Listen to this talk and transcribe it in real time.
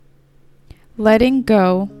Letting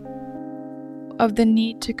Go of the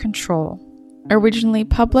Need to Control, originally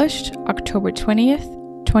published October 20th,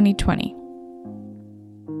 2020.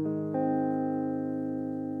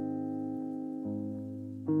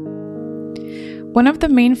 One of the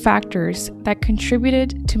main factors that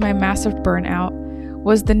contributed to my massive burnout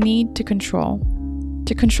was the need to control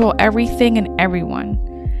everything and everyone,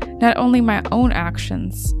 not only my own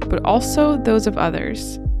actions, but also those of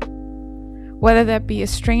others. Whether that be a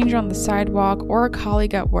stranger on the sidewalk or a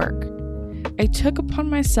colleague at work, I took upon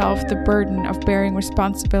myself the burden of bearing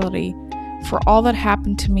responsibility for all that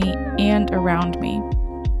happened to me and around me.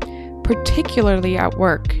 Particularly at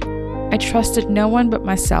work, I trusted no one but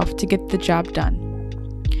myself to get the job done.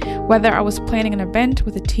 Whether I was planning an event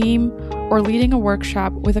with a team or leading a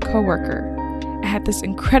workshop with a coworker, I had this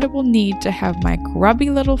incredible need to have my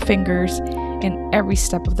grubby little fingers in every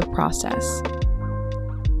step of the process.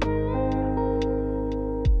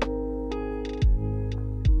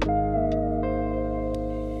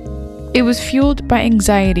 It was fueled by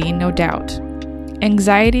anxiety, no doubt.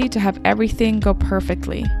 Anxiety to have everything go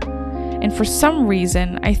perfectly. And for some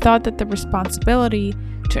reason, I thought that the responsibility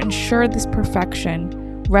to ensure this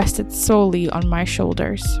perfection rested solely on my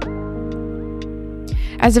shoulders.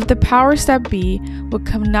 As if the powers that be would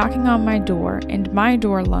come knocking on my door and my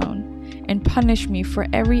door alone, and punish me for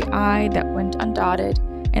every I that went undotted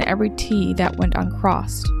and every T that went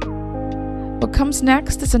uncrossed. What comes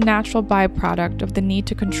next is a natural byproduct of the need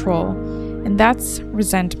to control, and that's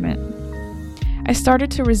resentment. I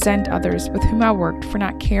started to resent others with whom I worked for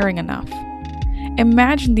not caring enough.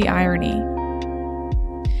 Imagine the irony.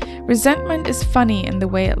 Resentment is funny in the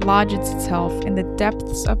way it lodges itself in the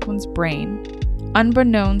depths of one's brain,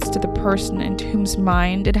 unbeknownst to the person into whose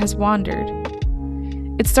mind it has wandered.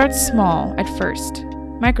 It starts small at first,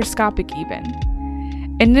 microscopic even.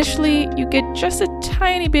 Initially, you get just a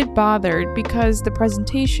tiny bit bothered because the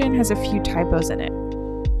presentation has a few typos in it.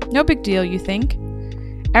 No big deal, you think.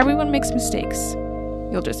 Everyone makes mistakes.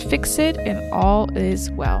 You'll just fix it and all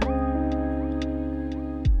is well.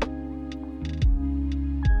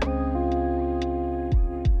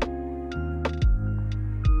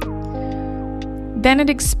 Then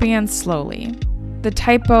it expands slowly. The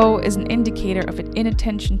typo is an indicator of an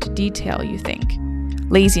inattention to detail, you think.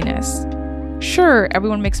 Laziness. Sure,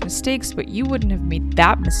 everyone makes mistakes, but you wouldn't have made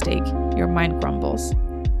that mistake, your mind grumbles.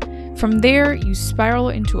 From there, you spiral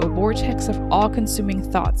into a vortex of all-consuming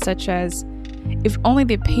thoughts such as, if only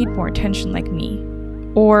they paid more attention like me,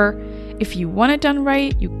 or, if you want it done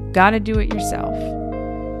right, you gotta do it yourself,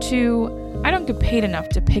 to, I don't get paid enough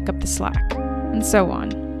to pick up the slack, and so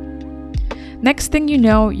on. Next thing you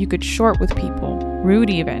know, you get short with people,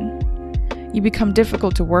 rude even. You become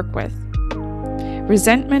difficult to work with.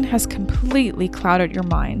 Resentment has completely clouded your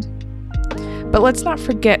mind. But let's not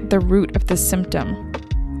forget the root of the symptom,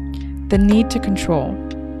 the need to control.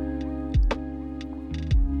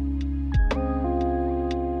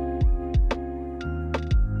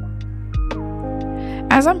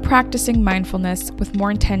 As I'm practicing mindfulness with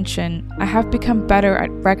more intention, I have become better at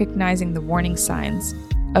recognizing the warning signs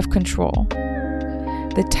of control.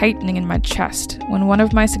 The tightening in my chest when one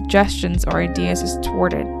of my suggestions or ideas is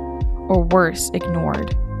thwarted, or worse,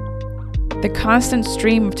 ignored. The constant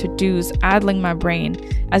stream of to-dos addling my brain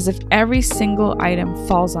as if every single item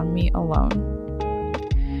falls on me alone.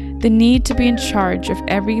 The need to be in charge of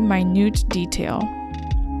every minute detail.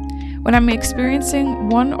 When I'm experiencing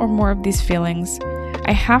one or more of these feelings,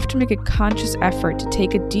 I have to make a conscious effort to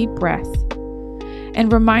take a deep breath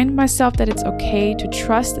and remind myself that it's okay to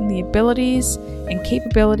trust in the abilities and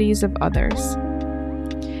capabilities of others,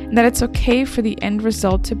 and that it's okay for the end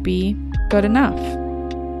result to be good enough.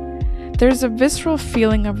 There's a visceral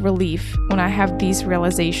feeling of relief when I have these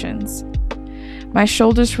realizations. My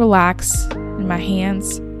shoulders relax, and my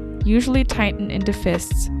hands, usually tightened into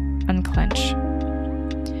fists, unclench.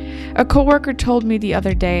 A coworker told me the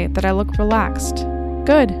other day that I look relaxed.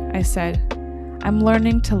 Good, I said. I'm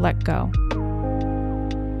learning to let go.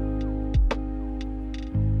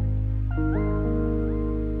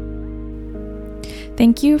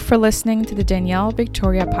 Thank you for listening to the Danielle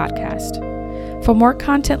Victoria podcast. For more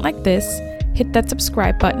content like this, hit that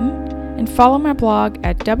subscribe button and follow my blog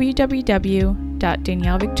at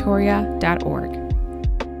www.daniellevictoria.org.